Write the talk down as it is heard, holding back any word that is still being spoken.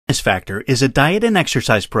Factor is a diet and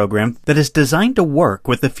exercise program that is designed to work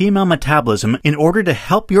with the female metabolism in order to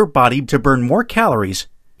help your body to burn more calories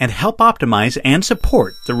and help optimize and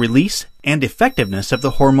support the release and effectiveness of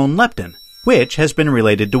the hormone leptin, which has been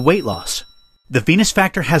related to weight loss. The Venus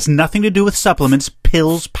Factor has nothing to do with supplements,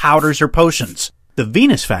 pills, powders, or potions. The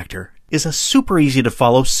Venus Factor is a super easy to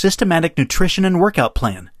follow systematic nutrition and workout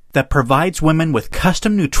plan that provides women with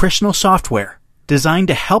custom nutritional software designed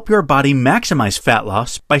to help your body maximize fat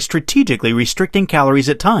loss by strategically restricting calories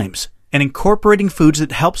at times and incorporating foods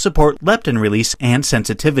that help support leptin release and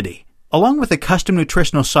sensitivity, along with a custom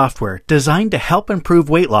nutritional software designed to help improve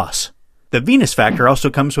weight loss. The Venus Factor also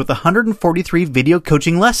comes with 143 video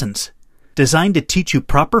coaching lessons designed to teach you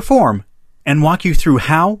proper form and walk you through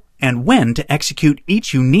how and when to execute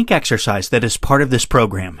each unique exercise that is part of this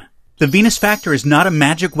program. The Venus Factor is not a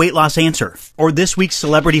magic weight loss answer or this week's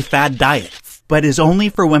celebrity fad diet, but is only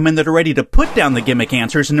for women that are ready to put down the gimmick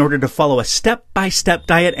answers in order to follow a step-by-step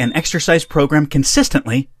diet and exercise program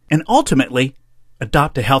consistently and ultimately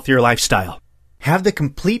adopt a healthier lifestyle. Have the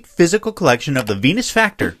complete physical collection of the Venus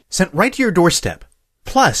Factor sent right to your doorstep.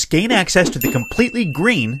 Plus, gain access to the completely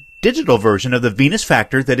green digital version of the Venus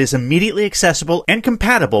Factor that is immediately accessible and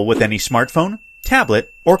compatible with any smartphone, tablet,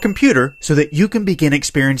 or computer so that you can begin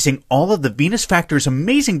experiencing all of the Venus Factor's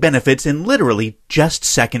amazing benefits in literally just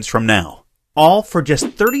seconds from now. All for just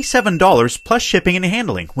 $37 plus shipping and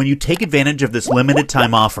handling when you take advantage of this limited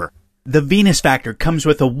time offer. The Venus Factor comes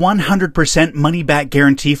with a 100% money-back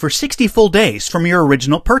guarantee for 60 full days from your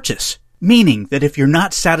original purchase, meaning that if you're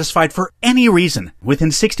not satisfied for any reason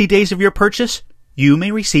within 60 days of your purchase, you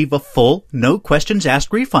may receive a full, no questions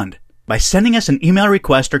asked refund by sending us an email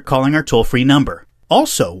request or calling our toll-free number.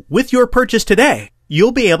 Also, with your purchase today,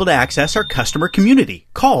 you'll be able to access our customer community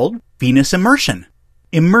called Venus Immersion.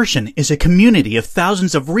 Immersion is a community of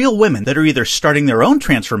thousands of real women that are either starting their own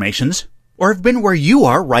transformations or have been where you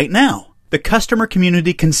are right now. The customer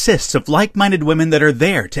community consists of like-minded women that are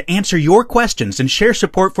there to answer your questions and share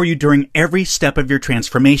support for you during every step of your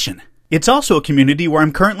transformation. It's also a community where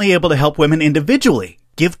I'm currently able to help women individually,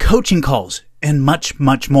 give coaching calls, and much,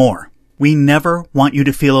 much more. We never want you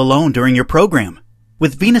to feel alone during your program.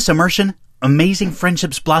 With Venus Immersion, amazing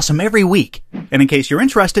friendships blossom every week. And in case you're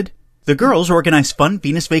interested, the girls organize fun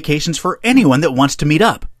Venus vacations for anyone that wants to meet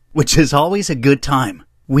up, which is always a good time.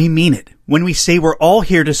 We mean it when we say we're all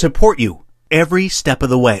here to support you every step of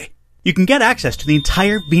the way. You can get access to the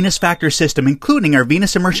entire Venus Factor system, including our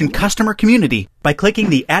Venus Immersion customer community, by clicking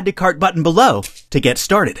the Add to Cart button below to get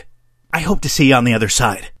started. I hope to see you on the other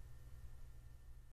side.